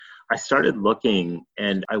I started looking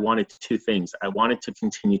and I wanted two things. I wanted to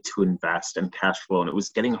continue to invest and cash flow, and it was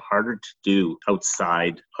getting harder to do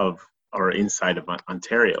outside of or inside of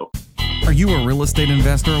Ontario. Are you a real estate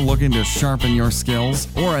investor looking to sharpen your skills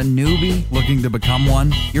or a newbie looking to become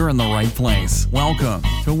one? You're in the right place. Welcome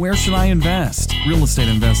to Where Should I Invest? Real Estate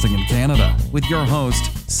Investing in Canada with your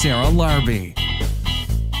host, Sarah Larbi.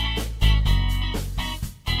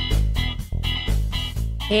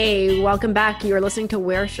 Hey, welcome back. You're listening to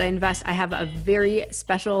Where Should I Invest? I have a very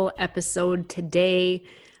special episode today.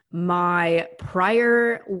 My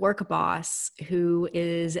prior work boss, who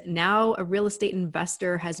is now a real estate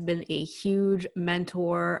investor, has been a huge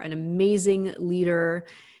mentor, an amazing leader,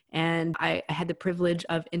 and I had the privilege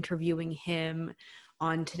of interviewing him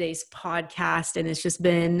on today's podcast. And it's just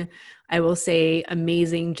been, I will say,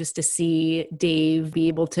 amazing just to see Dave be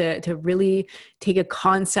able to really take a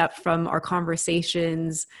concept from our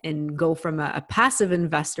conversations and go from a passive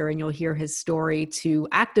investor, and you'll hear his story, to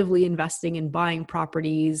actively investing and buying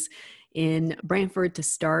properties in Brantford to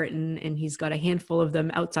start, and he's got a handful of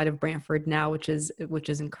them outside of Brantford now, which is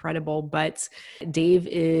incredible. But Dave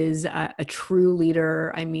is a true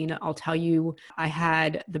leader. I mean, I'll tell you, I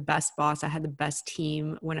had the best boss, I had the best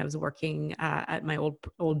team when I was working at my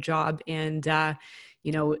old job, and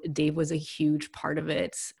Dave was a huge part of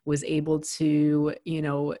it, was able to,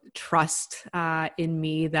 trust in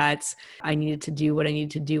me that I needed to do what I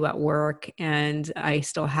needed to do at work. And I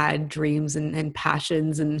still had dreams and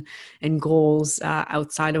passions and goals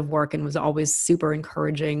outside of work, and was always super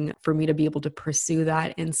encouraging for me to be able to pursue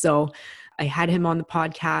that. And so I had him on the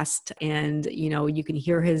podcast, and, you can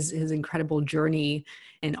hear his incredible journey,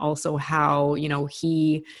 and also how,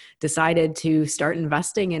 he decided to start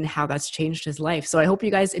investing and how that's changed his life. So I hope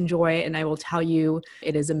you guys enjoy it. And I will tell you,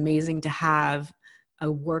 it is amazing to have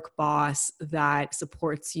a work boss that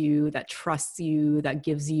supports you, that trusts you, that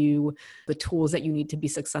gives you the tools that you need to be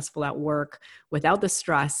successful at work without the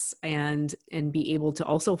stress, and be able to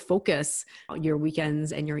also focus your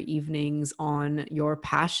weekends and your evenings on your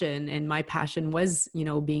passion. And my passion was,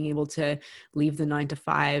 being able to leave the 9 to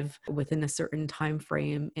 5 within a certain time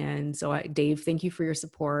frame. And so Dave, thank you for your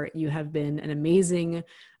support. You have been an amazing,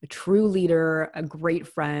 a true leader, a great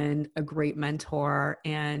friend, a great mentor.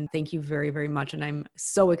 And thank you very, very much. And I'm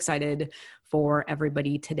so excited for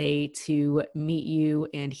everybody today to meet you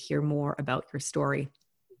and hear more about your story.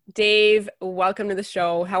 Dave, welcome to the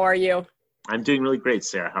show. How are you? I'm doing really great,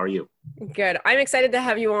 Sarah. How are you? Good. I'm excited to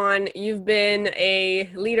have you on. You've been a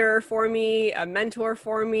leader for me, a mentor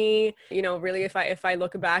for me. Really, if I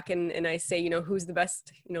look back and I say, who's the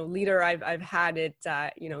best, leader I've had, it,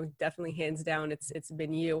 definitely hands down, it's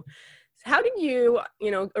been you. How did you,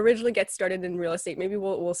 originally get started in real estate? Maybe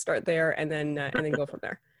we'll start there and then go from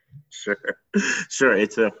there. Sure.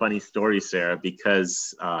 It's a funny story, Sarah,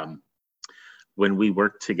 because when we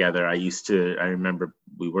worked together, I remember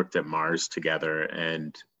we worked at Mars together,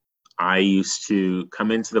 and I used to come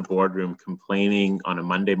into the boardroom on a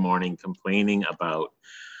Monday morning, complaining about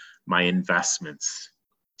my investments.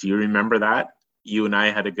 Do you remember that? You and I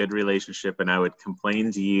had a good relationship, and I would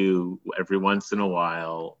complain to you every once in a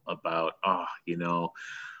while about,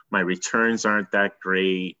 my returns aren't that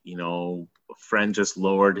great. A friend just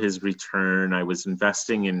lowered his return. I was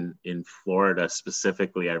investing in Florida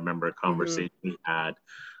specifically. I remember a conversation we had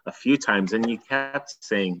a few times, and you kept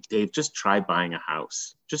saying, Dave, just try buying a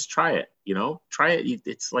house. Just try it, try it.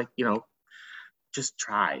 It's like, just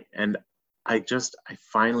try. And I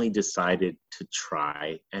finally decided to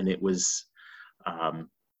try. And it was,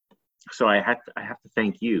 so I have to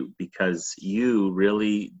thank you, because you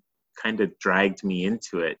really kind of dragged me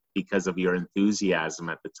into it because of your enthusiasm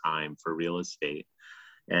at the time for real estate.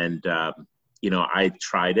 And, I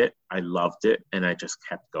tried it, I loved it, and I just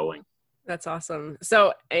kept going. That's awesome.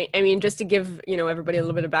 So, I mean, just to give, everybody a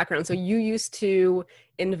little bit of background. So you used to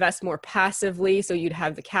invest more passively. So you'd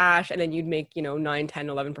have the cash and then you'd make, 9, 10,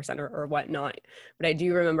 11% or whatnot. But I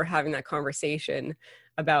do remember having that conversation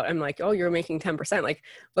about, I'm like, oh, you're making 10%. Like,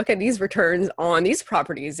 look at these returns on these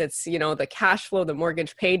properties. It's, the cash flow, the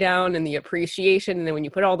mortgage pay down, and the appreciation. And then when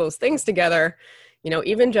you put all those things together,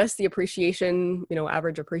 even just the appreciation,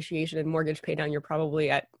 average appreciation and mortgage pay down, you're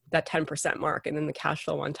probably at that 10% mark, and then the cash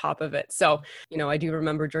flow on top of it. So, I do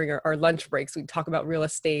remember during our lunch breaks, we'd talk about real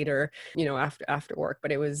estate or, after work,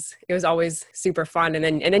 but it was always super fun. And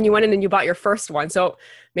then you went in and you bought your first one. So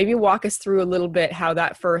maybe walk us through a little bit how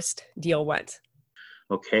that first deal went.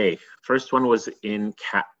 Okay. First one was in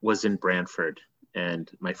Brantford,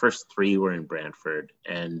 and my first 3 were in Brantford.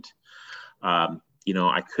 And,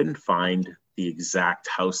 I couldn't find the exact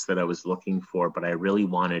house that I was looking for, but I really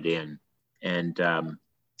wanted in. And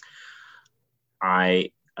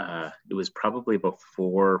I it was probably about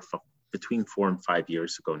between 4 and 5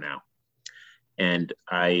 years ago now. And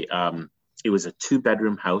it was a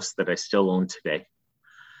 2-bedroom house that I still own today.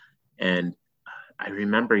 And I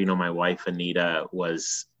remember, my wife, Anita,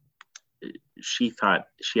 she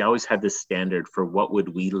always had this standard for what would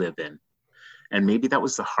we live in. And maybe that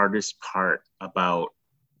was the hardest part about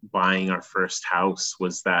buying our first house,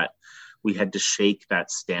 was that we had to shake that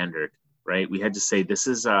standard, right? We had to say, this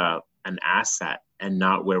is an asset and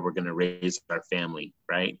not where we're going to raise our family,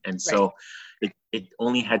 right? And so it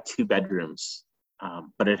only had 2 bedrooms,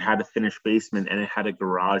 but it had a finished basement and it had a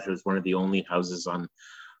garage. It was one of the only houses on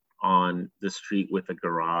the street with a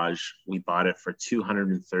garage. We bought it for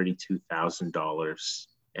 $232,000.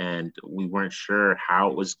 And we weren't sure how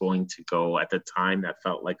it was going to go. At the time, that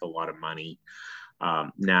felt like a lot of money.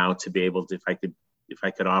 Now, to be able to, if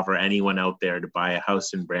I could offer anyone out there to buy a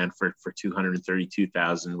house in Brantford for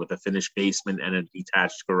 $232,000 with a finished basement and a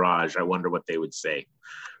detached garage, I wonder what they would say,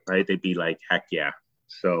 right? They'd be like, heck yeah.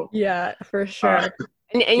 So yeah, for sure.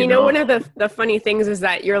 And one of the funny things is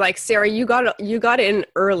that you're like, Sarah, you got in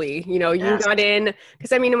early, got in,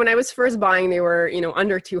 because when I was first buying, they were,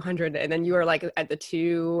 under 200, and then you were like at the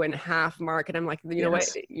 2.5 mark. And I'm like, you know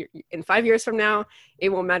what, in 5 years from now, it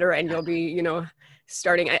won't matter. And you'll be,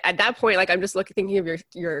 starting at that point, like, I'm just thinking of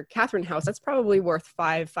your Catherine house. That's probably worth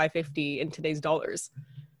 $550 in today's dollars.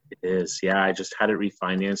 It is. Yeah. I just had it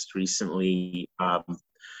refinanced recently, for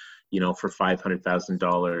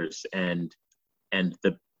 $500,000. And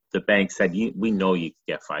the bank said, we know you could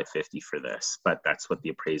get $550 for this, but that's what the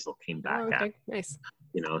appraisal came back at. Nice.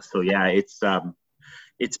 So yeah, it's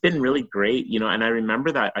been really great, and I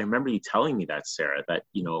remember you telling me that, Sarah, that,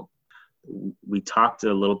 we talked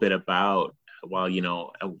a little bit about, well,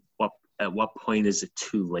 at what point is it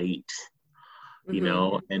too late?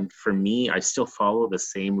 And for me, I still follow the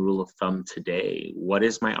same rule of thumb today. What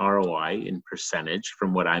is my ROI in percentage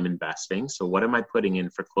from what I'm investing? So what am I putting in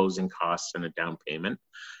for closing costs and a down payment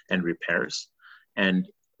and repairs? And,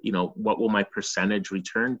 what will my percentage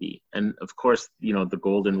return be? And of course, the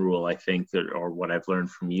golden rule, I think, or what I've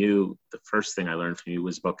learned from you, the first thing I learned from you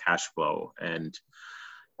was about cash flow. And,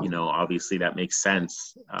 obviously that makes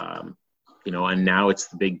sense. And now it's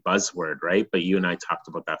the big buzzword, right? But you and I talked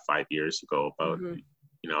about that 5 years ago about,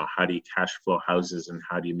 how do you cash flow houses and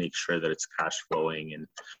how do you make sure that it's cash flowing, and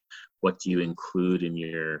what do you include in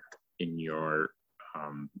your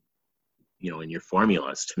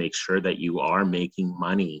formulas to make sure that you are making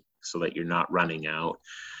money so that you're not running out.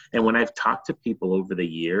 And when I've talked to people over the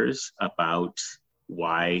years about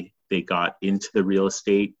why they got into the real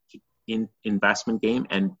estate investment game,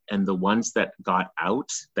 and the ones that got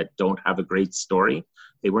out that don't have a great story,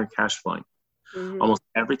 they weren't cash flowing almost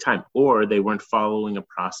every time, or they weren't following a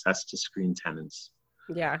process to screen tenants.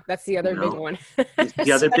 Yeah, that's the other big one. It's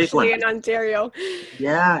the other big one in Ontario.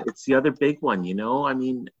 Yeah, it's the other big one,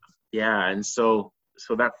 yeah. And so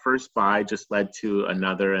that first buy just led to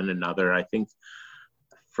another and another. I think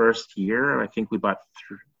first year, we bought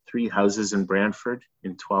 3 houses in Brantford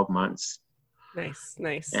in 12 months. Nice.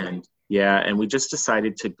 And yeah, and we just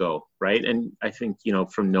decided to go, right? And I think,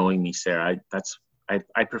 from knowing me, Sarah,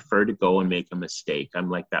 I prefer to go and make a mistake. I'm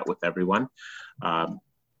like that with everyone. And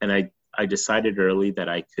I decided early that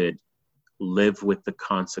I could live with the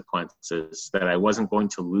consequences, that I wasn't going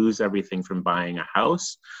to lose everything from buying a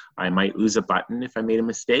house. I might lose a button if I made a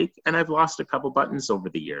mistake. And I've lost a couple buttons over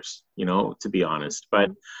the years, to be honest.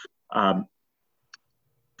 But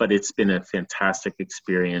it's been a fantastic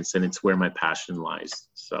experience, and it's where my passion lies.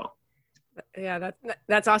 So, yeah,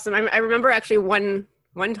 that's awesome. I remember actually one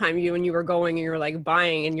time when you were going and you were like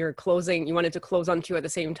buying and you're closing, you wanted to close on 2 at the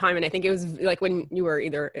same time. And I think it was like when you were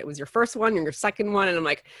it was your first one or your second one. And I'm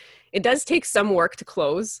like, it does take some work to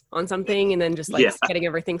close on something, and then just getting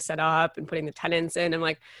everything set up and putting the tenants in. I'm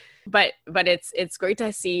like, but it's great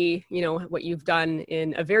to see, what you've done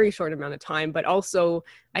in a very short amount of time. But also,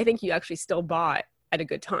 I think you actually still bought at a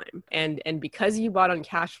good time. And because you bought on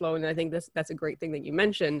cash flow, and I think that's a great thing that you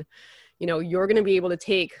mentioned, you're going to be able to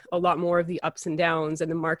take a lot more of the ups and downs and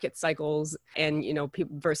the market cycles, and,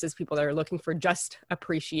 versus people that are looking for just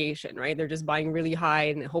appreciation, right? They're just buying really high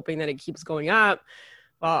and hoping that it keeps going up.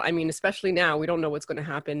 Well, especially now, we don't know what's going to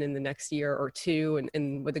happen in the next year or two,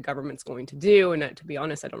 and what the government's going to do. And to be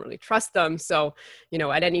honest, I don't really trust them. So,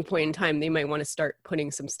 at any point in time, they might want to start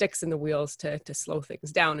putting some sticks in the wheels to slow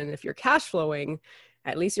things down. And if you're cash flowing,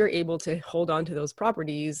 at least you're able to hold on to those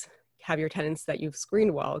properties, have your tenants that you've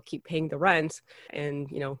screened well, keep paying the rent, and,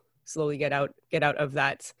 slowly get out of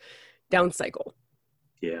that down cycle.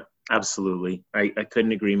 Yeah, absolutely. I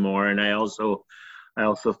couldn't agree more. And I also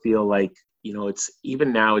feel like, it's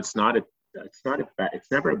even now, it's not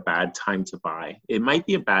it's never a bad time to buy. It might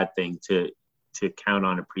be a bad thing to count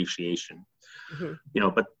on appreciation,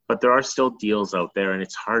 but there are still deals out there, and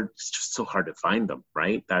it's just so hard to find them,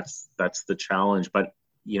 right? That's the challenge. But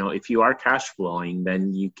if you are cash flowing,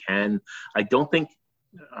 then you can. I don't think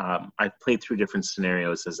I've played through different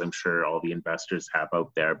scenarios, as I'm sure all the investors have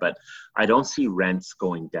out there, but I don't see rents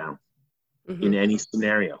going down in any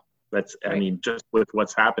scenario. I mean, just with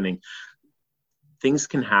what's happening, things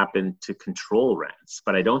can happen to control rents,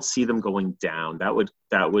 but I don't see them going down. That would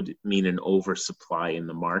mean an oversupply in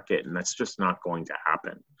the market, and that's just not going to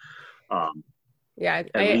happen.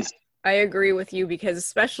 I agree with you, because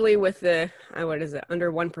especially with the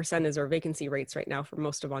under 1% is our vacancy rates right now for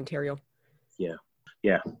most of Ontario. Yeah,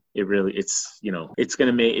 there's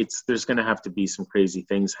going to have to be some crazy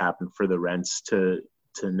things happen for the rents to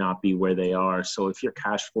not be where they are. So if you're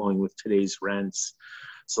cash flowing with today's rents,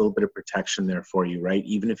 it's a little bit of protection there for you, right?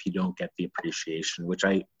 Even if you don't get the appreciation, which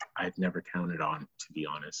I've never counted on, to be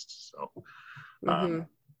honest. So,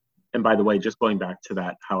 and by the way, just going back to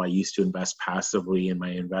that, how I used to invest passively, and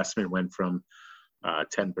my investment went from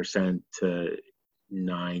 10% to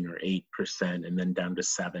 9 or 8%, and then down to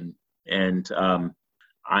 7. And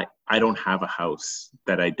I don't have a house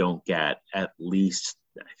that I don't get at least,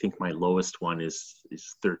 I think my lowest one is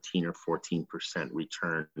 13 or 14%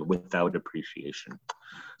 return without appreciation.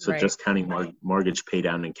 So just counting mortgage pay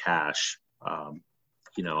down in cash,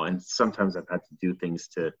 and sometimes I've had to do things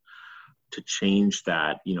to change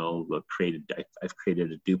that. I've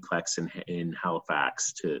created a duplex in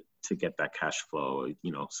Halifax to get that cash flow.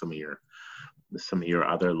 Some of your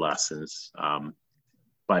other lessons.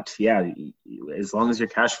 But yeah, as long as you're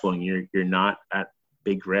cash flowing, you're not at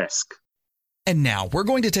big risk. And now we're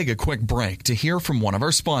going to take a quick break to hear from one of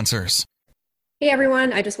our sponsors. Hey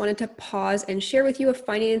everyone, I just wanted to pause and share with you a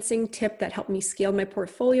financing tip that helped me scale my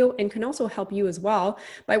portfolio and can also help you as well.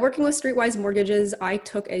 By working with Streetwise Mortgages, I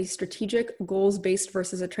took a strategic, goals-based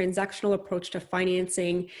versus a transactional approach to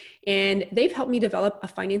financing, and they've helped me develop a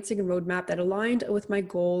financing roadmap that aligned with my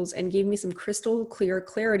goals and gave me some crystal clear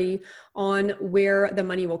clarity on where the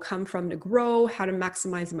money will come from to grow, how to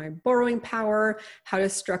maximize my borrowing power, how to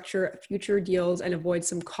structure future deals and avoid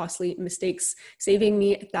some costly mistakes, saving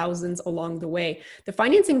me thousands along the way. The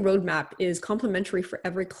financing roadmap is complimentary for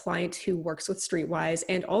every client who works with Streetwise,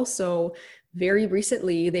 and also very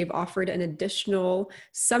recently, they've offered an additional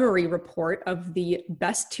summary report of the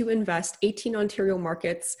best to invest 18 Ontario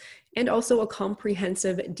markets, and also a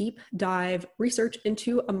comprehensive deep dive research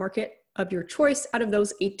into a market of your choice out of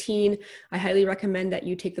those 18. I highly recommend that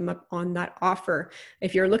you take them up on that offer.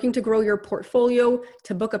 If you're looking to grow your portfolio,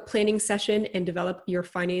 to book a planning session and develop your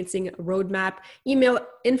financing roadmap, email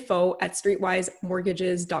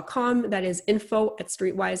info@streetwisemortgages.com. That is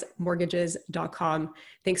info@streetwisemortgages.com.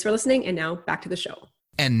 Thanks for listening. And now back to the show.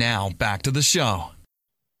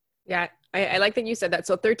 Yeah, I like that you said that.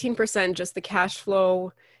 So 13%, just the cash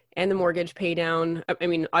flow and the mortgage pay down. I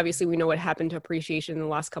mean, obviously we know what happened to appreciation in the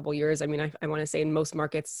last couple of years. I mean, I want to say in most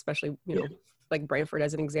markets, especially, like Brantford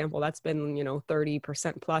as an example, that's been,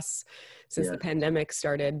 30% plus since the pandemic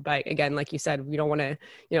started. But again, like you said, we don't want to,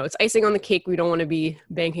 it's icing on the cake. We don't want to be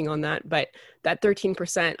banking on that. But that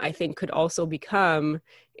 13%, I think, could also become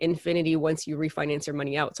infinity once you refinance your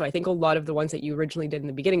money out. So I think a lot of the ones that you originally did in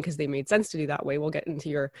the beginning, because they made sense to do that way, we'll get into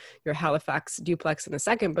your Halifax duplex in a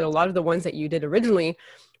second, but a lot of the ones that you did originally,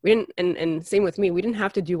 we didn't, and same with me, we didn't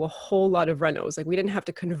have to do a whole lot of renos. Like we didn't have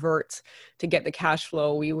to convert to get the cash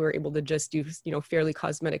flow. We were able to just do, fairly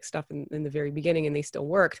cosmetic stuff in the very beginning, and they still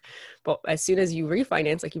worked. But as soon as you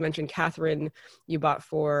refinance, like you mentioned, Catherine, you bought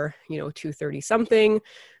for, 230 something,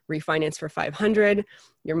 refinance for 500,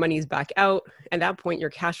 your money's back out. At that point, your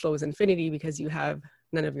cash flow is infinity because you have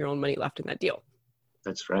none of your own money left in that deal.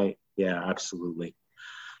 That's right. Yeah, absolutely.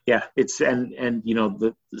 Yeah.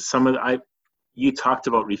 You talked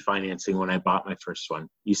about refinancing when I bought my first one.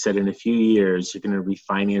 You said in a few years, you're going to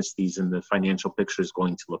refinance these and the financial picture is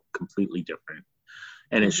going to look completely different.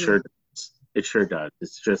 And it sure does. It sure does.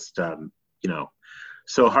 It's just,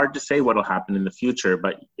 so hard to say what'll happen in the future,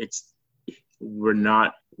 but we're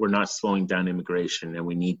not slowing down immigration, and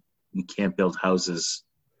we can't build houses.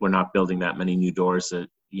 We're not building that many new doors a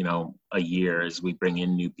year as we bring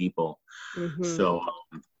in new people. So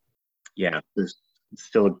it's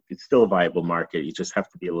still a viable market. You just have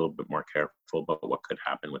to be a little bit more careful about what could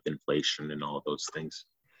happen with inflation and all of those things.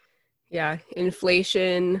 Yeah,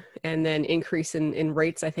 inflation and then increase in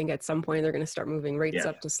rates. I think at some point they're going to start moving rates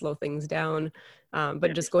up to slow things down.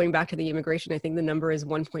 But just going back to the immigration, I think the number is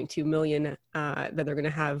 1.2 million that they're going to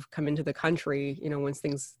have come into the country, once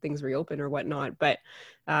things reopen or whatnot. But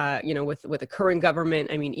with the current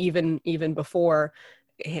government, I mean, even before.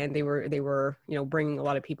 And they were, bringing a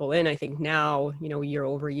lot of people in. I think now, year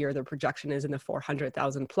over year, their projection is in the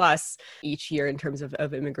 400,000 plus each year in terms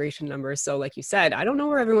of immigration numbers. So like you said, I don't know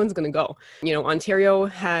where everyone's going to go. Ontario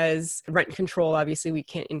has rent control. Obviously, we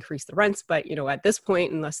can't increase the rents, but, at this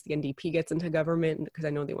point, unless the NDP gets into government, because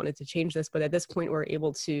I know they wanted to change this, but at this point, we're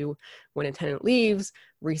able to, when a tenant leaves,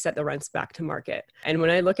 reset the rents back to market. And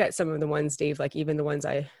when I look at some of the ones, Dave, like even the ones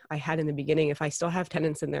I had in the beginning, if I still have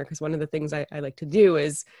tenants in there, because one of the things I like to do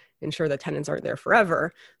is ensure that tenants aren't there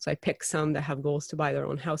forever. So I pick some that have goals to buy their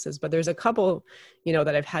own houses. But there's a couple,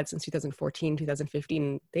 that I've had since 2014,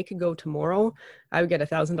 2015. They could go tomorrow. I would get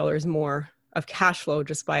 $1,000 more of cash flow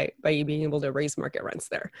just by being able to raise market rents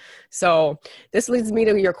there. So this leads me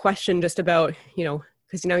to your question just about,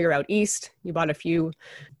 because you're out east, you bought a few,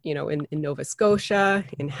 in Nova Scotia,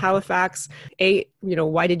 in Halifax.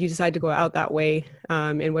 Why did you decide to go out that way?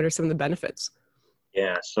 And what are some of the benefits?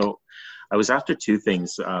 Yeah, so I was after two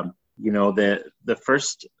things. The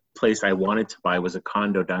first place I wanted to buy was a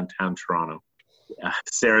condo downtown Toronto.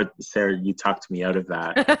 Sarah, you talked me out of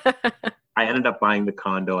that. I ended up buying the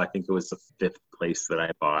condo. I think it was the fifth place that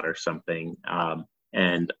I bought or something.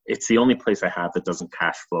 And it's the only place I have that doesn't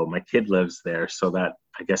cash flow. My kid lives there, so that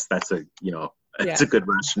I guess that's it's a good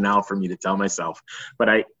rationale for me to tell myself. But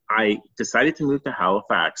I decided to move to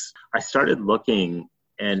Halifax. I started looking.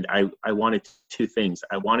 And I wanted two things.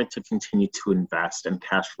 I wanted to continue to invest and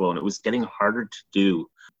cash flow, and it was getting harder to do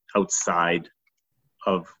outside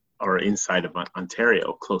of or inside of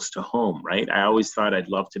Ontario, close to home, right? I always thought I'd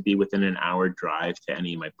love to be within an hour drive to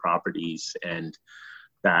any of my properties, and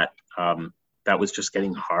that was just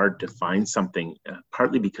getting hard to find something,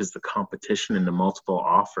 partly because the competition and the multiple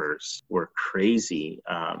offers were crazy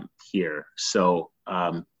here. So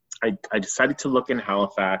I decided to look in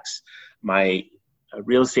Halifax. My a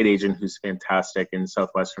real estate agent who's fantastic in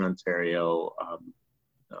Southwestern Ontario,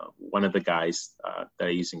 one of the guys that I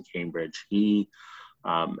use in Cambridge, he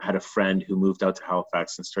had a friend who moved out to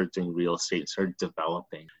Halifax and started doing real estate and started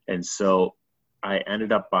developing. And so I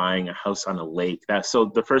ended up buying a house on a lake. So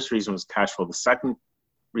the first reason was cash flow. The second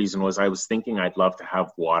reason was I was thinking I'd love to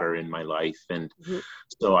have water in my life. And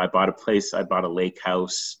so I bought a lake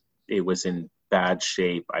house. It was in bad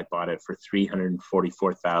shape. I bought it for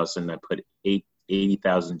 $344,000. I put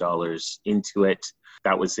 $80,000 into it.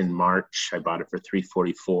 That was in March. I bought it for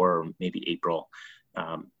 $344,000 or maybe April.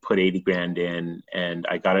 Put $80,000 in, and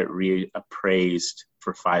I got it reappraised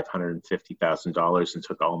for $550,000 and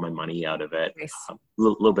took all my money out of it. Nice. A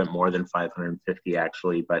little bit more than 550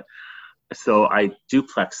 actually, but so I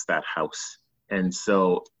duplexed that house, and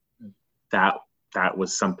so that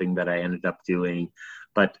was something that I ended up doing.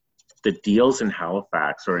 But the deals in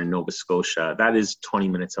Halifax or in Nova Scotia, that is 20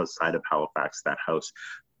 minutes outside of Halifax, that house,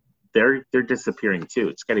 they're disappearing too.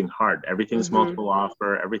 It's getting hard. Everything's multiple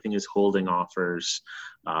offer. Everything is holding offers.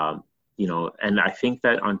 And I think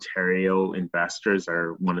that Ontario investors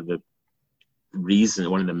are one of the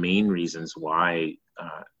main reasons why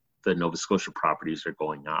the Nova Scotia properties are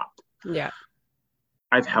going up. Yeah.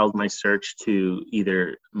 I've held my search to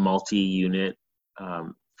either multi-unit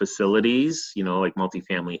facilities, like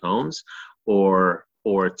multifamily homes, or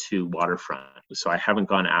to waterfront. So I haven't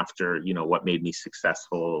gone after, what made me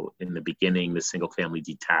successful in the beginning, the single family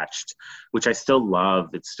detached, which I still love.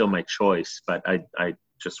 It's still my choice, but I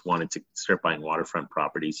just wanted to start buying waterfront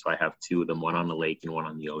properties. So I have two of them, one on the lake and one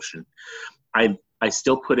on the ocean. I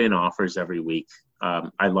still put in offers every week.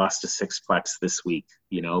 I lost a sixplex this week,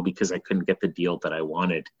 because I couldn't get the deal that I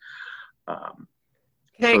wanted.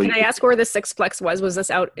 Can I ask where the sixplex was? Was this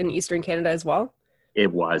out in Eastern Canada as well? It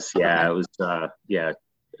was, yeah. Okay. It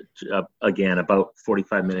was, again, about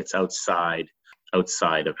 45 minutes outside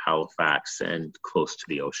of Halifax and close to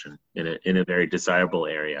the ocean in a very desirable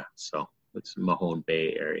area. So it's Mahone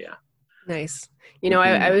Bay area. Nice.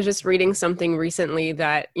 I was just reading something recently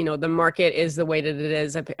that, the market is the way that it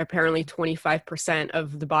is. Apparently 25%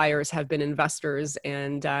 of the buyers have been investors,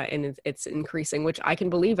 and it's increasing, which I can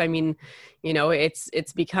believe. I mean,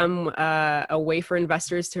 it's become a way for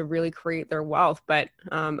investors to really create their wealth. But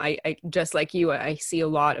I just like you, I see a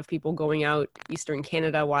lot of people going out Eastern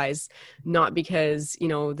Canada wise, not because,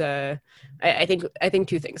 I think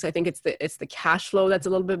two things. I think it's the cash flow that's a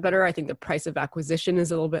little bit better. I think the price of acquisition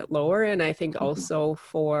is a little bit lower. And I think also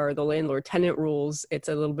for the landlord tenant rules, it's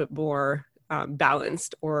a little bit more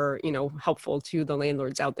balanced or, helpful to the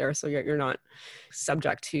landlords out there. So you're not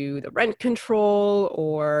subject to the rent control,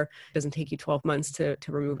 or it doesn't take you 12 months to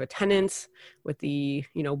remove a tenant with the,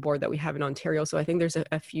 board that we have in Ontario. So I think there's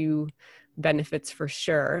a few benefits for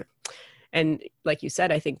sure. And like you said,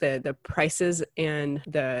 I think the prices and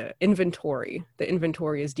the inventory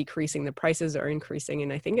is decreasing, the prices are increasing,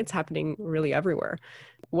 and I think it's happening really everywhere.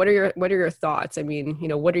 What are your thoughts? I mean,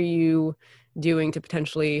 what are you doing to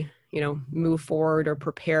potentially, move forward or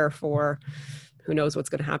prepare for who knows what's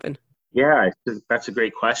going to happen? Yeah, that's a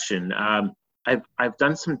great question. I've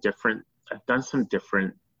done some different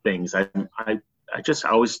things. I just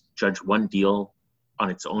always judge one deal on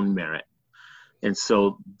its own merit. And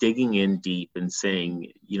so digging in deep and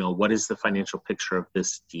saying, what is the financial picture of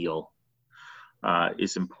this deal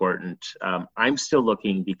is important. I'm still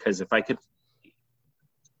looking, because if I could,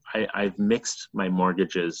 I've mixed my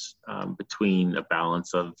mortgages between a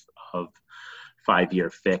balance of 5-year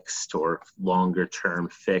fixed or longer term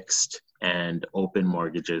fixed and open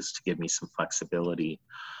mortgages to give me some flexibility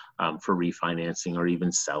for refinancing or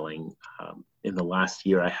even selling. In the last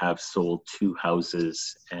year, I have sold 2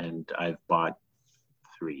 houses and I've bought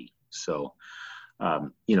 3. So,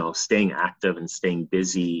 staying active and staying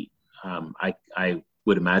busy, I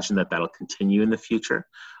would imagine that that'll continue in the future.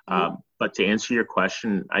 But to answer your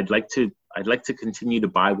question, I'd like to continue to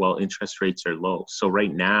buy while interest rates are low. So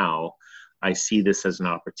right now, I see this as an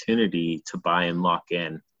opportunity to buy and lock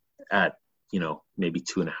in at, maybe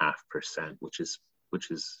 2.5%, which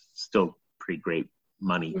is still pretty great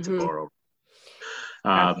money to borrow.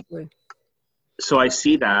 So I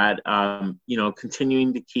see that,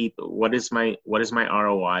 continuing to keep, what is my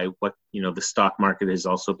ROI? The stock market has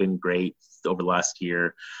also been great over the last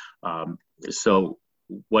year. So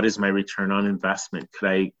what is my return on investment?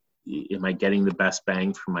 Am I getting the best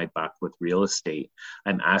bang for my buck with real estate?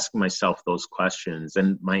 I'm asking myself those questions,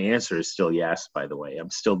 and my answer is still yes, by the way.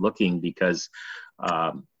 I'm still looking because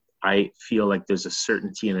I feel like there's a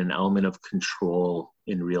certainty and an element of control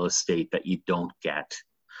in real estate that you don't get.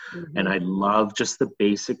 Mm-hmm. And I love just the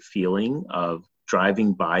basic feeling of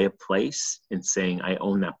driving by a place and saying, I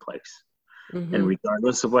own that place. Mm-hmm. And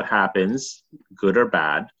regardless of what happens, good or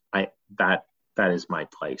bad, that is my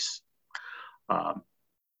place.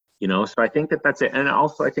 So I think that's it. And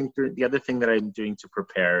also I think the other thing that I'm doing to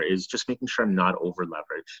prepare is just making sure I'm not over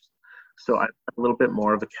leveraged. So I'm a little bit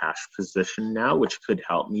more of a cash position now, which could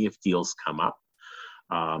help me if deals come up.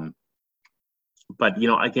 But,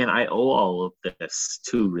 again, I owe all of this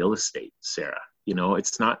to real estate, Sarah.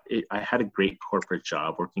 I had a great corporate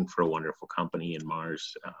job working for a wonderful company in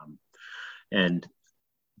Mars. And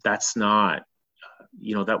that's not,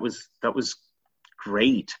 that was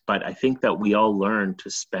great. But I think that we all learn to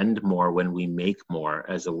spend more when we make more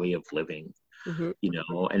as a way of living. Mm-hmm.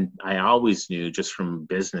 And I always knew just from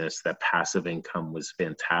business that passive income was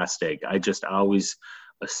fantastic. I just always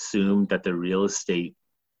assumed that the real estate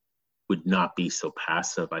would not be so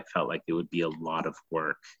passive. I felt like it would be a lot of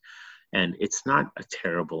work, and it's not a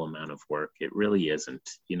terrible amount of work. It really isn't.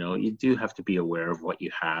 You do have to be aware of what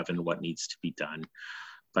you have and what needs to be done.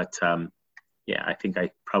 But I think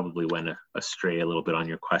I probably went astray a little bit on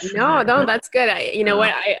your question. No, that's good.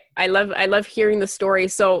 I love hearing the story.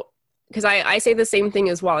 So, because I say the same thing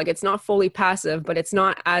as well. Like, it's not fully passive, but it's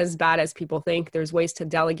not as bad as people think. There's ways to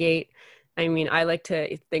delegate. I mean, I like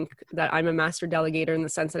to think that I'm a master delegator in the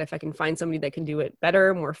sense that if I can find somebody that can do it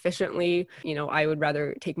better, more efficiently, I would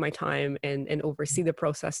rather take my time and oversee the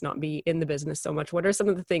process, not be in the business so much. What are some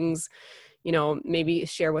of the things, maybe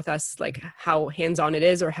share with us, like how hands-on it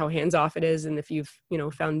is or how hands-off it is, and if you've,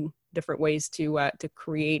 found different ways to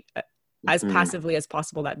create as passively as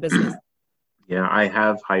possible that business? Yeah, I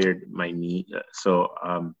have hired my niece. So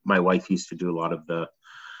my wife used to do a lot of the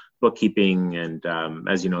bookkeeping, and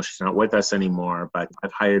as you know, she's not with us anymore, but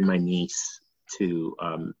I've hired my niece to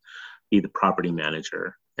be the property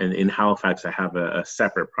manager. And in Halifax, I have a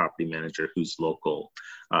separate property manager who's local.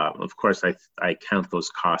 Of course, I count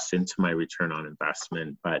those costs into my return on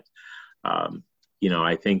investment, but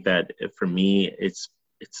I think that for me, it's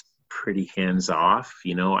pretty hands off.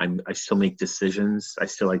 I still make decisions. I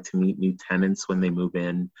still like to meet new tenants when they move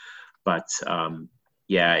in, but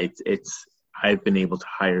I've been able to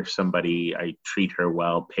hire somebody, I treat her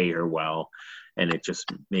well, pay her well, and it just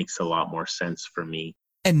makes a lot more sense for me.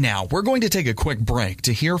 And now we're going to take a quick break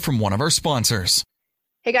to hear from one of our sponsors.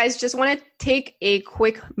 Hey guys, just want to take a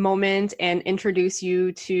quick moment and introduce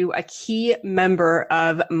you to a key member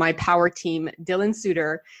of my power team. Dylan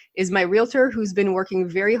Suter is my realtor who's been working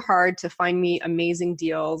very hard to find me amazing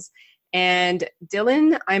deals. And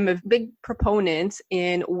Dylan, I'm a big proponent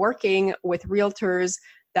in working with realtors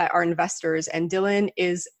that are investors, and Dylan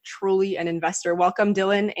is truly an investor. Welcome,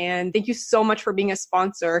 Dylan, and thank you so much for being a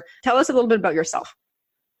sponsor. Tell us a little bit about yourself.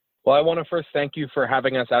 Well, I want to first thank you for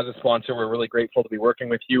having us as a sponsor. We're really grateful to be working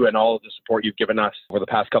with you and all of the support you've given us over the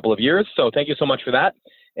past couple of years. So thank you so much for that.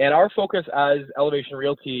 And our focus as Elevation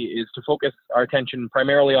Realty is to focus our attention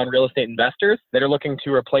primarily on real estate investors that are looking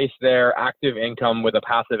to replace their active income with a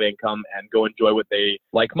passive income and go enjoy what they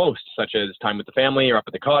like most, such as time with the family or up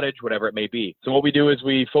at the cottage, whatever it may be. So what we do is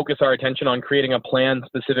we focus our attention on creating a plan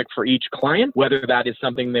specific for each client, whether that is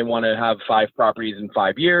something they want to have 5 properties in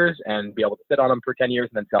 5 years and be able to sit on them for 10 years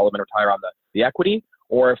and then sell them and retire on the equity,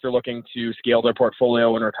 or if they're looking to scale their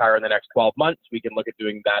portfolio and retire in the next 12 months, we can look at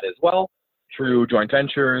doing that as well through joint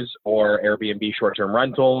ventures or Airbnb short-term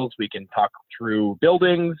rentals. We can talk through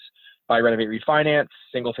buildings, buy, renovate, refinance,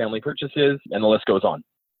 single-family purchases, and the list goes on.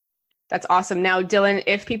 That's awesome. Now, Dylan,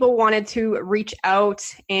 if people wanted to reach out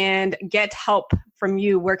and get help from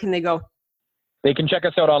you, where can they go? They can check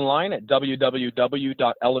us out online at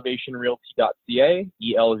www.elevationrealty.ca,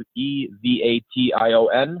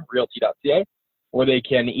 ELEVATION, realty.ca, or they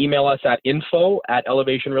can email us at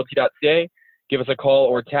info@elevationrealty.ca. Give us a call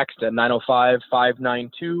or text at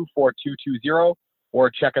 905-592-4220, or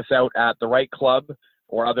check us out at The Right Club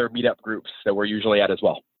or other meetup groups that we're usually at as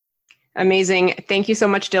well. Amazing. Thank you so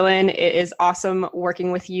much, Dylan. It is awesome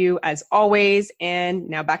working with you as always. And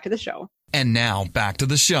now back to the show. And now back to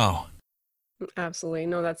the show. Absolutely.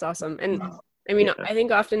 No, that's awesome. And I mean, I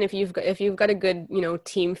think often if you've got a good,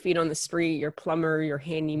 team feet on the street, your plumber, your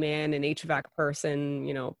handyman, an HVAC person,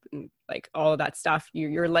 like all of that stuff,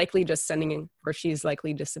 you're likely just sending, or she's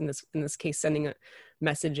likely just in this case, sending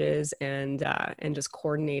messages and just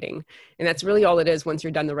coordinating. And that's really all it is once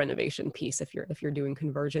you're done the renovation piece. If you're doing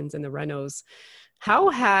conversions and the renos,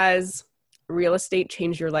 how has real estate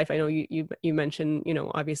changed your life? I know you mentioned,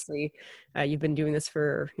 obviously you've been doing this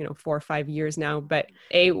for, 4 or 5 years now, but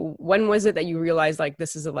A, when was it that you realized like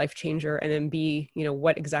this is a life changer? And then B,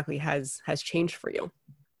 what exactly has changed for you?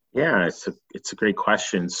 Yeah, it's a great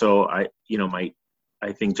question. So I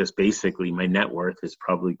think just basically my net worth has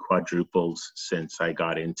probably quadrupled since I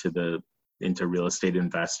got into real estate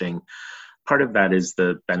investing. Part of that is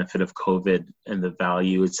the benefit of COVID and the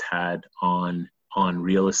value it's had on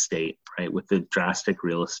real estate, right? With the drastic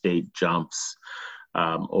real estate jumps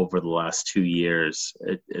over the last 2 years,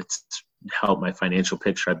 it's helped my financial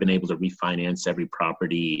picture. I've been able to refinance every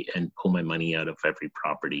property and pull my money out of every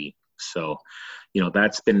property. So,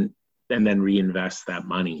 that's been, and then reinvest that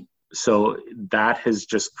money. So that has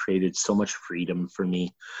just created so much freedom for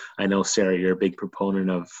me. I know, Sarah, you're a big proponent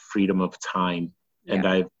of freedom of time,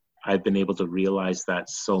 and I've been able to realize that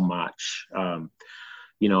so much. I'm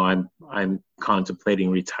contemplating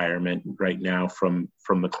retirement right now from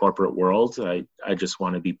the corporate world. I just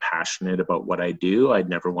want to be passionate about what I do. I'd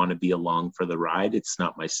never want to be along for the ride. It's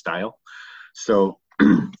not my style. So,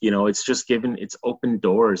 it's opened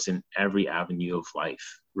doors in every avenue of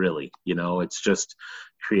life, really. It's just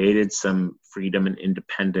created some freedom and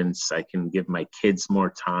independence. I can give my kids more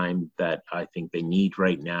time that I think they need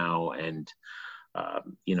right now. And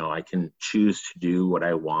I can choose to do what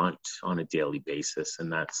I want on a daily basis.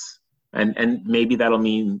 And and maybe that'll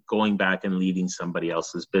mean going back and leading somebody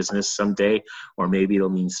else's business someday, or maybe it'll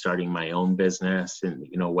mean starting my own business, and,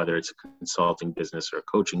 whether it's a consulting business or a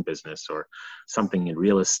coaching business or something in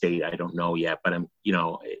real estate, I don't know yet, but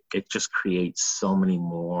it just creates so many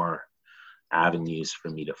more avenues for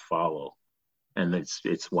me to follow. And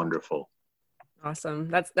it's wonderful. Awesome.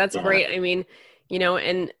 That's great. I mean,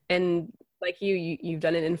 and like you've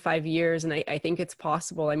done it in 5 years, and I think it's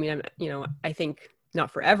possible. I mean, I think not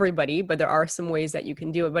for everybody, but there are some ways that you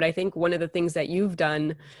can do it. But I think one of the things that you've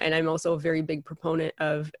done, and I'm also a very big proponent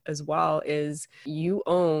of as well, is you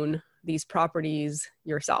own these properties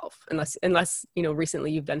yourself, unless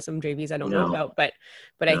recently you've done some JVs I don't know about, but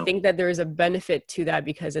I think that there is a benefit to that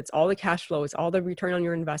because it's all the cash flow, it's all the return on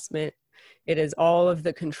your investment. It is all of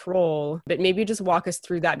the control. But maybe just walk us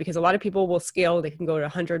through that, because a lot of people will scale. They can go to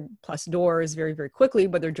 100 plus doors very, very quickly,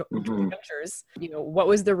 but they're joint ventures. What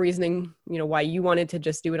was the reasoning, why you wanted to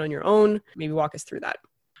just do it on your own? Maybe walk us through that.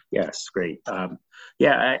 Yes, great. I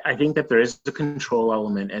think that there is a control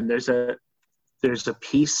element, and there's a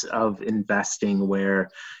piece of investing where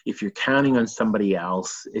if you're counting on somebody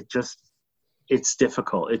else, it's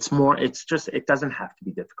difficult. It doesn't have to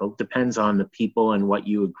be difficult. It depends on the people and what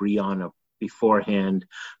you agree on beforehand,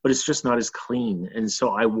 but it's just not as clean. And so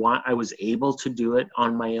I was able to do it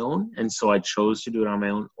on my own. And so I chose to do it on my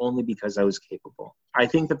own only because I was capable. I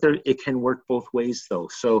think that it can work both ways though.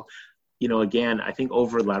 So, again, I think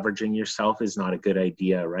over leveraging yourself is not a good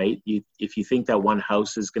idea, right? If you think that one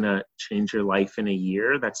house is going to change your life in a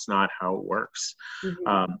year, that's not how it works.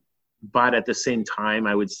 Mm-hmm. But at the same time,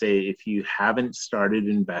 I would say if you haven't started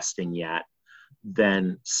investing yet,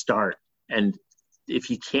 then start. And if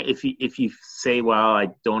you can't, if you say, well, I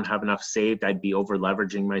don't have enough saved, I'd be over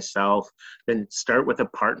leveraging myself, then start with a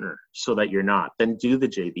partner so that you're not. Then do the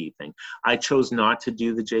JV thing. I chose not to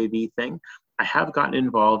do the JV thing. I have gotten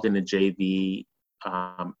involved in a JV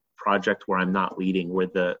project where I'm not leading, where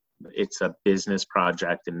it's a business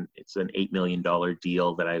project and it's an $8 million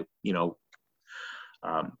deal that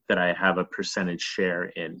I have a percentage share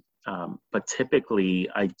in. But typically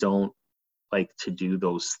I don't like to do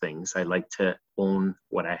those things. I like to own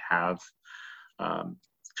what I have,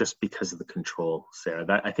 just because of the control,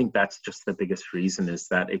 Sarah. I think that's just the biggest reason, is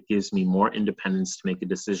that it gives me more independence to make a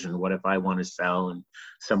decision. What if I want to sell and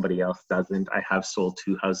somebody else doesn't? I have sold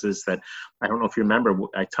 2 houses that, I don't know if you remember,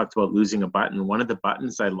 I talked about losing a button. One of the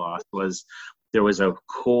buttons I lost was there was a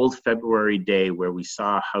cold February day where we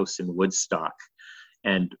saw a house in Woodstock,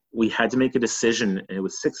 and we had to make a decision. And it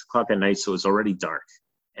was 6:00 at night, so it was already dark.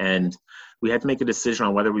 And we had to make a decision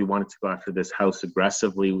on whether we wanted to go after this house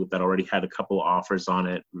aggressively that already had a couple offers on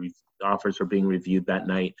it. Offers were being reviewed that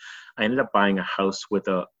night. I ended up buying a house with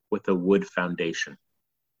a wood foundation.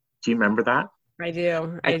 Do you remember that? I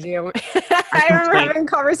do. I remember having a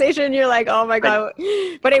conversation and you're like, oh my God.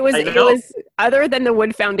 But it was other than the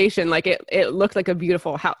wood foundation, like it looked like a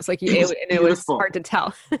beautiful house. Like it was hard to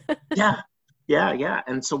tell. Yeah.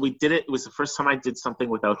 And so we did it. It was the first time I did something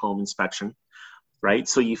without home inspection. Right.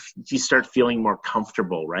 So you start feeling more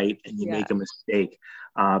comfortable, right? And you make a mistake.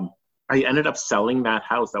 I ended up selling that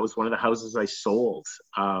house. That was one of the houses I sold.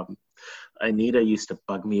 Anita used to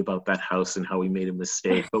bug me about that house and how we made a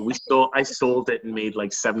mistake, but I sold it and made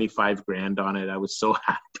like 75 grand on it. I was so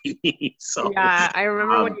happy. So yeah, I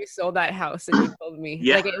remember when you sold that house and you told me,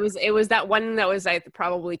 like it was that one that was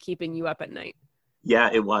probably keeping you up at night.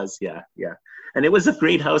 Yeah, it was. Yeah. And it was a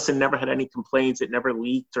great house and never had any complaints. It never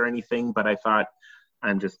leaked or anything, but I thought,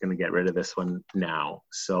 I'm just going to get rid of this one now.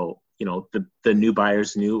 So, the new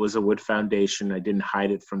buyers knew it was a wood foundation. I didn't hide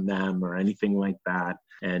it from them or anything like that.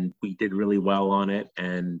 And we did really well on it.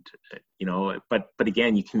 And, but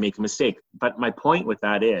again, you can make a mistake. But my point with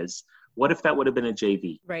that is, what if that would have been a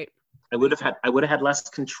JV? Right. I would have had less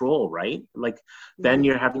control, right? Like then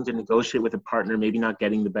you're having to negotiate with a partner, maybe not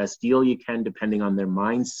getting the best deal you can, depending on their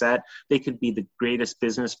mindset. They could be the greatest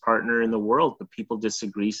business partner in the world, but people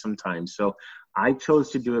disagree sometimes. So I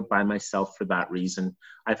chose to do it by myself for that reason.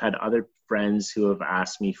 I've had other friends who have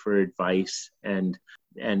asked me for advice and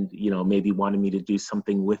maybe wanted me to do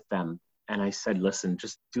something with them. And I said, listen,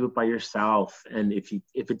 just do it by yourself. And if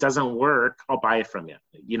it doesn't work, I'll buy it from you.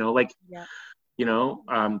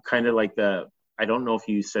 Kind of like I don't know if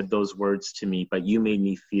you said those words to me, but you made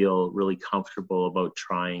me feel really comfortable about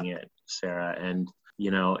trying it, Sarah. And,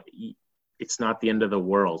 it's not the end of the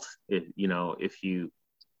world,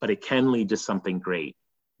 but it can lead to something great.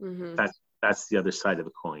 Mm-hmm. That's the other side of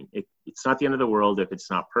the coin. It's not the end of the world if it's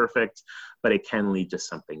not perfect, but it can lead to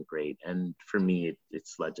something great. And for me,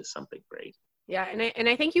 it's led to something great. Yeah. And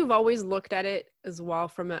I think you've always looked at it as well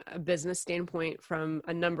from a business standpoint, from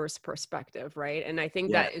a numbers perspective, right? And I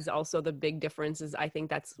think that is also the big difference. Is I think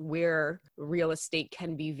that's where real estate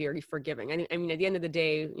can be very forgiving. I mean, at the end of the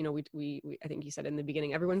day, we I think you said in the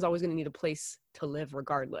beginning, everyone's always going to need a place to live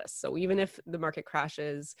regardless. So even if the market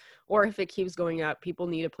crashes or if it keeps going up, people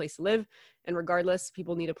need a place to live. And regardless,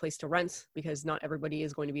 people need a place to rent, because not everybody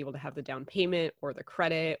is going to be able to have the down payment or the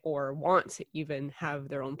credit or want to even have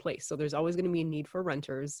their own place. So there's always going to be a need for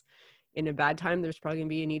renters. In a bad time, there's probably going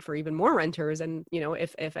to be a need for even more renters. And,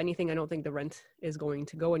 if anything, I don't think the rent is going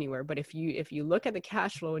to go anywhere. But if you look at the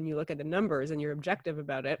cash flow and you look at the numbers and you're objective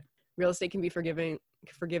about it, real estate can be forgiving,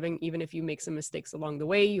 even if you make some mistakes along the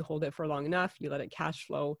way. You hold it for long enough, you let it cash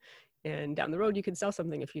flow, and down the road you can sell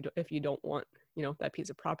something if you don't want that piece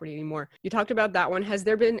of property anymore. You talked about that one. Has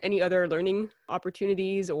there been any other learning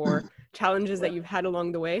opportunities or challenges that you've had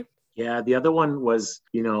along the way? Yeah, the other one was,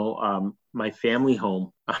 my family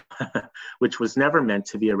home, which was never meant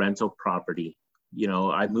to be a rental property.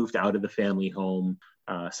 I moved out of the family home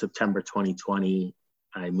September 2020.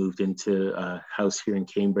 I moved into a house here in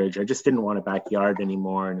Cambridge. I just didn't want a backyard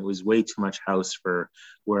anymore, and it was way too much house for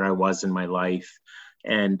where I was in my life.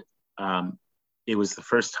 And it was the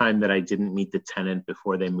first time that I didn't meet the tenant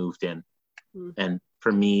before they moved in. And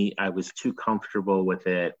for me, I was too comfortable with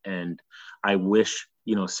it. And I wish,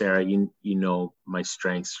 Sarah, my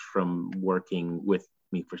strengths from working with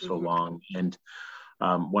me for so long. And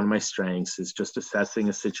one of my strengths is just assessing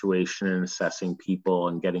a situation and assessing people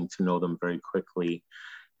and getting to know them very quickly.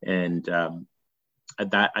 And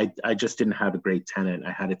that I just didn't have a great tenant.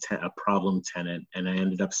 I had a problem tenant, and I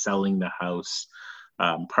ended up selling the house,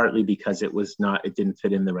 partly because it didn't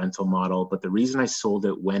fit in the rental model. But the reason I sold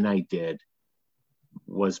it when I did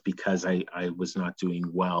was because I was not doing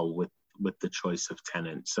well with the choice of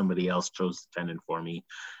tenant. Somebody else chose the tenant for me,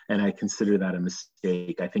 and I consider that a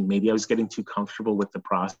mistake. I think maybe I was getting too comfortable with the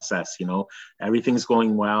process. Everything's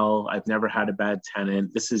going well. I've never had a bad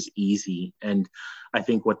tenant. This is easy. And I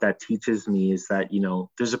think what that teaches me is that,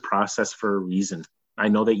 there's a process for a reason. I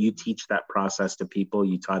know that you teach that process to people.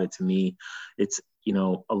 You taught it to me. It's,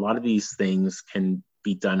 a lot of these things can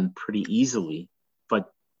be done pretty easily,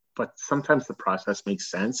 but sometimes the process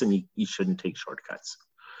makes sense, and you shouldn't take shortcuts.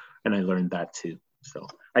 And I learned that too. So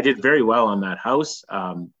I did very well on that house.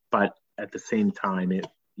 But at the same time, it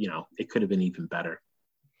could have been even better.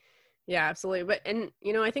 Yeah, absolutely.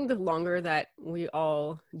 I think the longer that we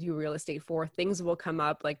all do real estate for, things will come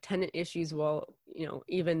up, like tenant issues will,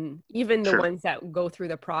 even the Sure. ones that go through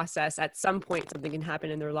the process, at some point something can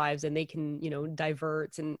happen in their lives and they can,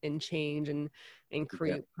 divert and change and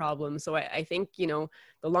create problems. So I think, the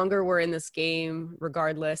longer we're in this game,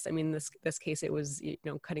 regardless, this case, it was,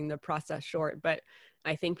 cutting the process short, but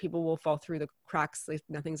I think people will fall through the cracks. Like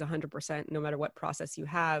nothing's 100%, no matter what process you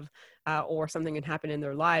have, or something can happen in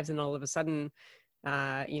their lives, and all of a sudden,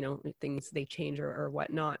 things, they change or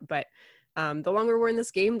whatnot. But the longer we're in this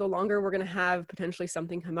game, the longer we're going to have potentially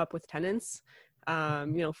something come up with tenants.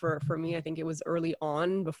 For me, I think it was early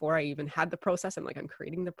on, before I even had the process. I'm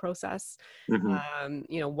creating the process.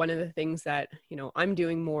 Mm-hmm. One of the things that, I'm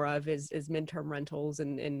doing more of is midterm rentals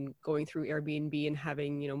and going through Airbnb and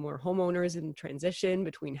having, more homeowners in transition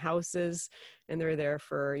between houses, and they're there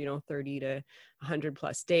for, 30 to 100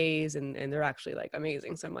 plus days. And they're actually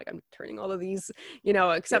amazing. So I'm turning all of these,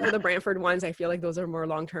 except for the Brantford ones. I feel like those are more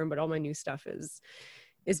long-term, but all my new stuff is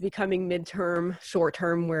becoming midterm, short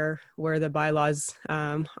term, where the bylaws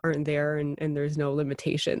aren't there and there's no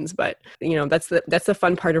limitations. But that's the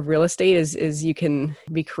fun part of real estate is you can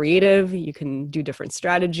be creative, you can do different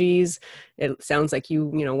strategies. It sounds like you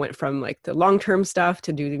went from the long term stuff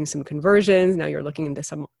to doing some conversions. Now you're looking into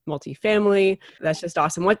some multifamily. That's just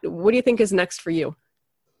awesome. What do you think is next for you?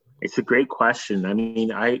 It's a great question.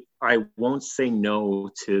 I won't say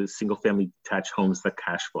no to single family detached homes that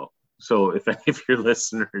cash flow. So if any of your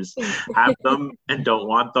listeners have them and don't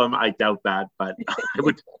want them, I doubt that, but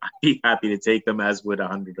I'd be happy to take them, as would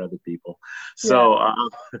 100 other people. So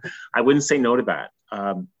I wouldn't say no to that.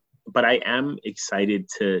 But I am excited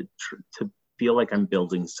to feel like I'm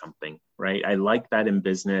building something, right? I like that in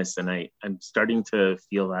business, and I'm starting to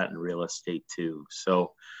feel that in real estate too.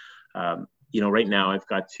 So, right now I've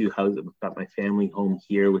got two houses. I've got my family home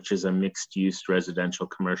here, which is a mixed use residential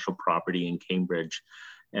commercial property in Cambridge.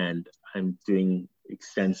 And I'm doing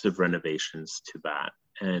extensive renovations to that.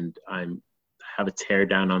 And I have a tear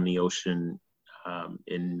down on the ocean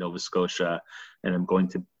in Nova Scotia, and I'm going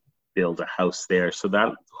to build a house there. So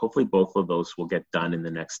that hopefully both of those will get done in the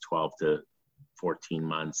next 12 to 14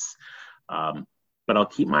 months. But I'll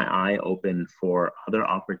keep my eye open for other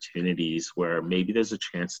opportunities where maybe there's a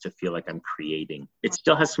chance to feel like I'm creating. It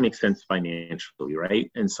still has to make sense financially, right?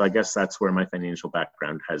 And so I guess that's where my financial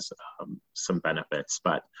background has some benefits.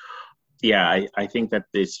 But yeah, I think that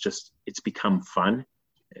it's become fun,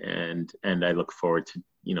 and I look forward to,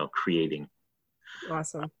 creating.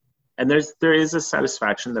 Awesome. And there is a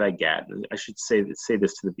satisfaction that I get. I should say this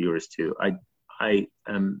to the viewers too. I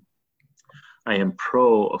am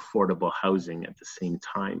pro affordable housing at the same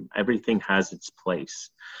time. Everything has its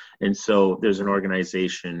place. And so there's an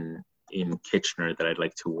organization in Kitchener that I'd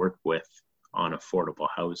like to work with on affordable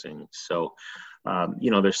housing. So,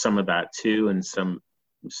 there's some of that too, and some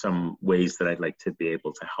ways that I'd like to be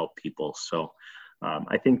able to help people. So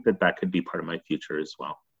I think that could be part of my future as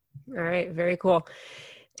well. All right. Very cool.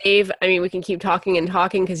 Dave, we can keep talking and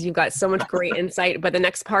talking because you've got so much great insight, but the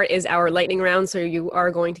next part is our lightning round. So you are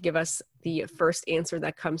going to give us the first answer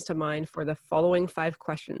that comes to mind for the following 5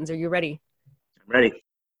 questions. Are you ready? I'm ready.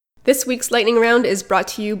 This week's lightning round is brought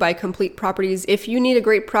to you by Complete Properties. If you need a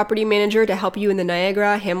great property manager to help you in the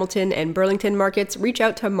Niagara, Hamilton, and Burlington markets, reach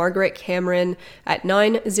out to Margaret Cameron at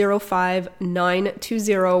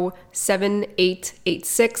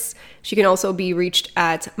 905-920-7886. She can also be reached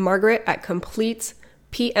at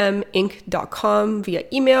margaret@completepminc.com via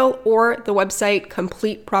email or the website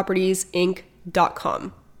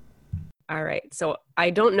completepropertiesinc.com. All right. So I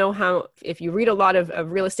don't know if you read a lot of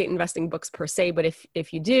real estate investing books per se, but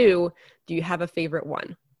if you do you have a favorite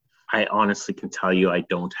one? I honestly can tell you I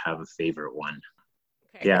don't have a favorite one.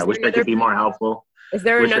 Okay. Yeah, I wish I could be more helpful. Is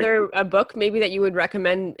there a book maybe that you would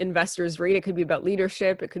recommend investors read? It could be about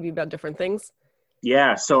leadership. It could be about different things.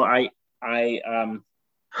 Yeah. So I I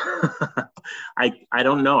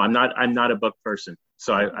don't know. I'm not a book person.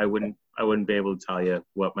 So I wouldn't be able to tell you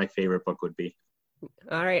what my favorite book would be.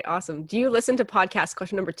 All right. Awesome. Do you listen to podcasts?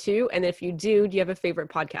 Question number 2. And if you do you have a favorite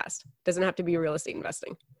podcast? Doesn't have to be real estate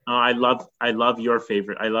investing. I love your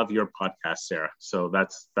favorite. I love your podcast, Sarah. So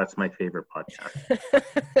that's my favorite podcast.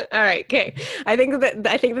 All right. Okay. I think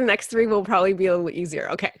the next 3 will probably be a little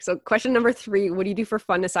easier. Okay. So question number 3, what do you do for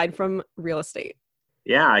fun aside from real estate?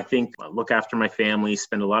 Yeah, I think look after my family,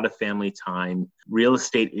 spend a lot of family time. Real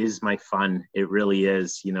estate is my fun. It really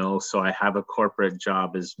is, so I have a corporate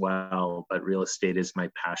job as well, but real estate is my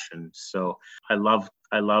passion. So I love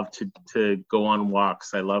to go on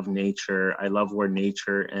walks. I love nature. I love where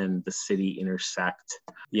nature and the city intersect,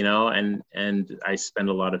 and I spend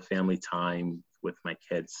a lot of family time with my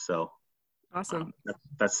kids. So awesome.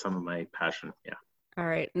 That's some of my passion. Yeah. All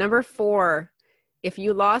right. Number 4, if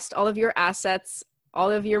you lost all of your assets, all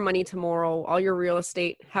of your money tomorrow, all your real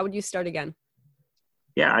estate, how would you start again?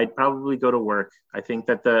 Yeah, I'd probably go to work. I think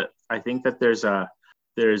that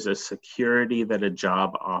there's a security that a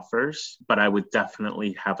job offers, but I would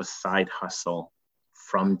definitely have a side hustle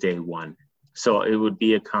from day one. So it would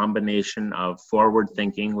be a combination of forward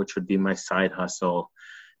thinking, which would be my side hustle,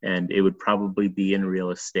 and it would probably be in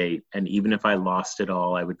real estate. And even if I lost it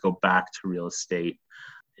all, I would go back to real estate.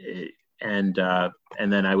 And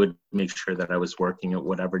then I would make sure that I was working at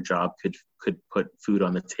whatever job could put food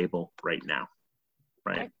on the table right now,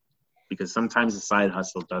 right? Okay. Because sometimes the side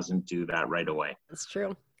hustle doesn't do that right away. That's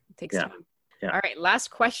true. It takes time. Yeah. All right,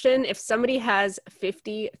 last question. If somebody has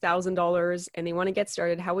 $50,000 and they want to get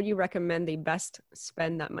started, how would you recommend they best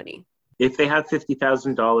spend that money? If they have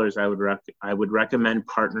 $50,000, I would recommend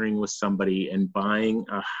partnering with somebody and buying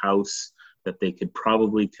a house that they could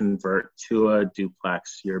probably convert to a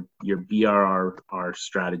duplex. Your BRR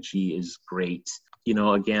strategy is great.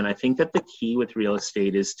 Again, I think that the key with real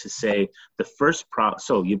estate is to say the first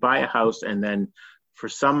so you buy a house and then for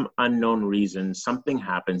some unknown reason, something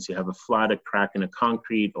happens. You have a flood, a crack in a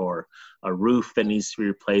concrete, or a roof that needs to be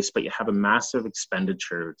replaced, but you have a massive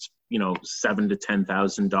expenditure. It's, $7,000 to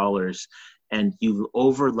 $10,000, and you've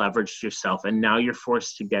over leveraged yourself, and now you're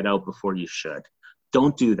forced to get out before you should.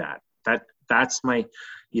 Don't do that. That's my,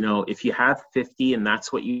 if you have 50 and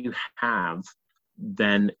that's what you have,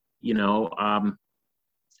 then,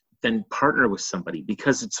 then partner with somebody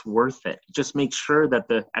because it's worth it. Just make sure that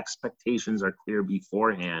the expectations are clear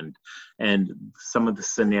beforehand. And some of the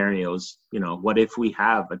scenarios, what if we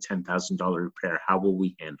have a $10,000 repair? How will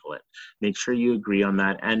we handle it? Make sure you agree on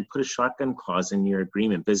that and put a shotgun clause in your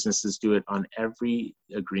agreement. Businesses do it on every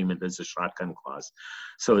agreement. There's a shotgun clause.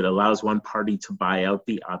 So it allows one party to buy out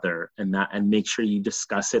the other, and make sure you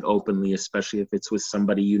discuss it openly, especially if it's with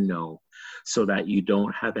somebody so that you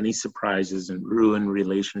don't have any surprises and ruin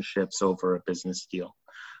relationships over a business deal.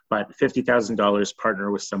 But $50,000,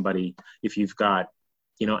 partner with somebody if you've got,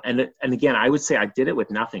 and again, I would say I did it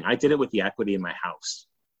with nothing. I did it with the equity in my house,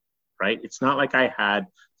 right? It's not like I had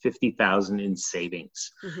 $50,000 in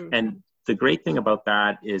savings. Mm-hmm. And the great thing about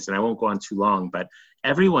that is, and I won't go on too long, but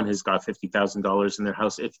everyone has got $50,000 in their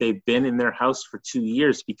house if they've been in their house for 2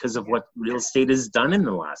 years because of what real estate has done in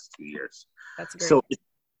the last 2 years. That's great. So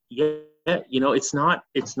it's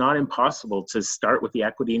not impossible to start with the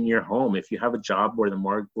equity in your home. If you have a job where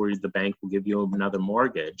the bank will give you another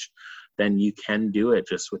mortgage, then you can do it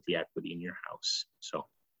just with the equity in your house. So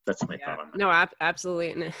that's my thought on that. No,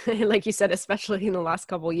 absolutely. And like you said, especially in the last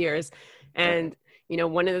couple of years. And,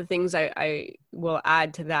 one of the things I will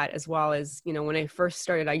add to that as well is, when I first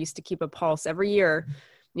started, I used to keep a pulse every year,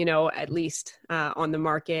 at least on the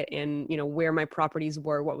market and, where my properties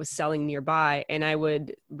were, what was selling nearby. And I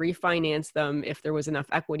would refinance them if there was enough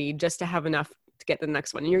equity just to have enough to get the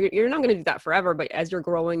next one. And you're not going to do that forever, but as you're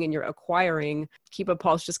growing and you're acquiring, keep a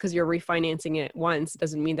pulse. Just because you're refinancing it once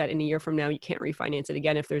doesn't mean that in a year from now, you can't refinance it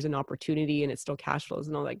again if there's an opportunity and it still cash flows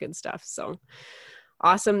and all that good stuff. So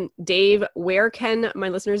awesome. Dave, where can my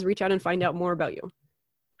listeners reach out and find out more about you?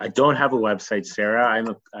 I don't have a website,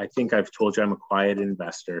 Sarah. I think I've told you I'm a quiet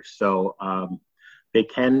investor. So they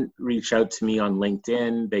can reach out to me on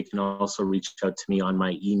LinkedIn. They can also reach out to me on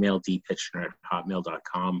my email,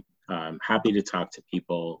 dpitchener@hotmail.com. I'm happy to talk to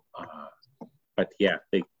people. But yeah,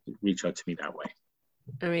 they reach out to me that way.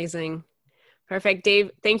 Amazing. Perfect. Dave,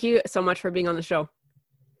 thank you so much for being on the show.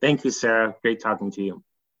 Thank you, Sarah. Great talking to you.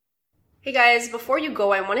 Hey guys, before you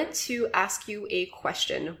go, I wanted to ask you a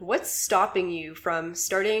question. What's stopping you from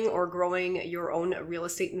starting or growing your own real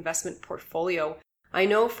estate investment portfolio? I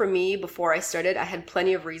know for me, before I started, I had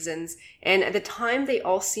plenty of reasons, and at the time they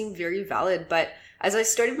all seemed very valid, but as I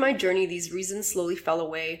started my journey, these reasons slowly fell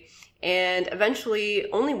away, and eventually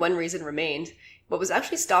only one reason remained. What was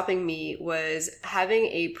actually stopping me was having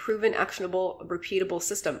a proven, actionable, repeatable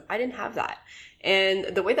system. I didn't have that.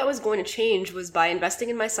 And the way that was going to change was by investing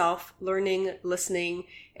in myself, learning, listening,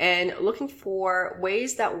 and looking for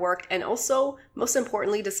ways that worked, and also, most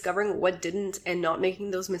importantly, discovering what didn't and not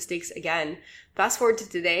making those mistakes again. Fast forward to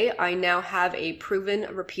today, I now have a proven,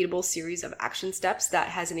 repeatable series of action steps that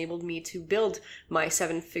has enabled me to build my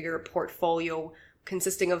 7-figure portfolio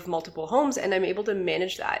consisting of multiple homes, and I'm able to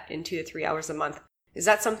manage that in 2 to 3 hours a month. Is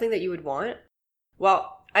that something that you would want?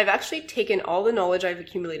 Well, I've actually taken all the knowledge I've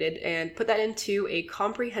accumulated and put that into a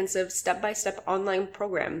comprehensive step-by-step online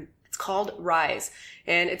program. It's called Rise,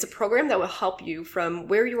 and it's a program that will help you from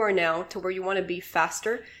where you are now to where you want to be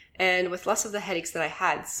faster and with less of the headaches that I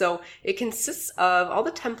had. So it consists of all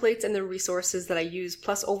the templates and the resources that I use,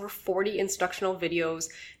 plus over 40 instructional videos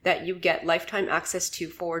that you get lifetime access to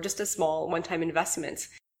for just a small one-time investment.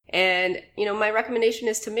 And, my recommendation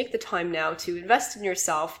is to make the time now to invest in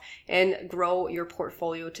yourself and grow your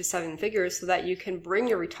portfolio to 7 figures so that you can bring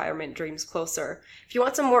your retirement dreams closer. If you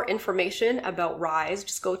want some more information about Rise,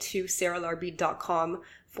 just go to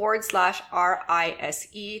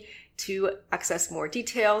sarahlarby.com/RISE to access more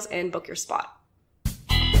details and book your spot.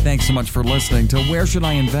 Thanks so much for listening to Where Should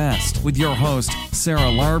I Invest with your host, Sarah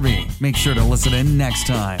Larby. Make sure to listen in next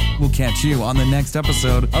time. We'll catch you on the next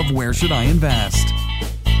episode of Where Should I Invest?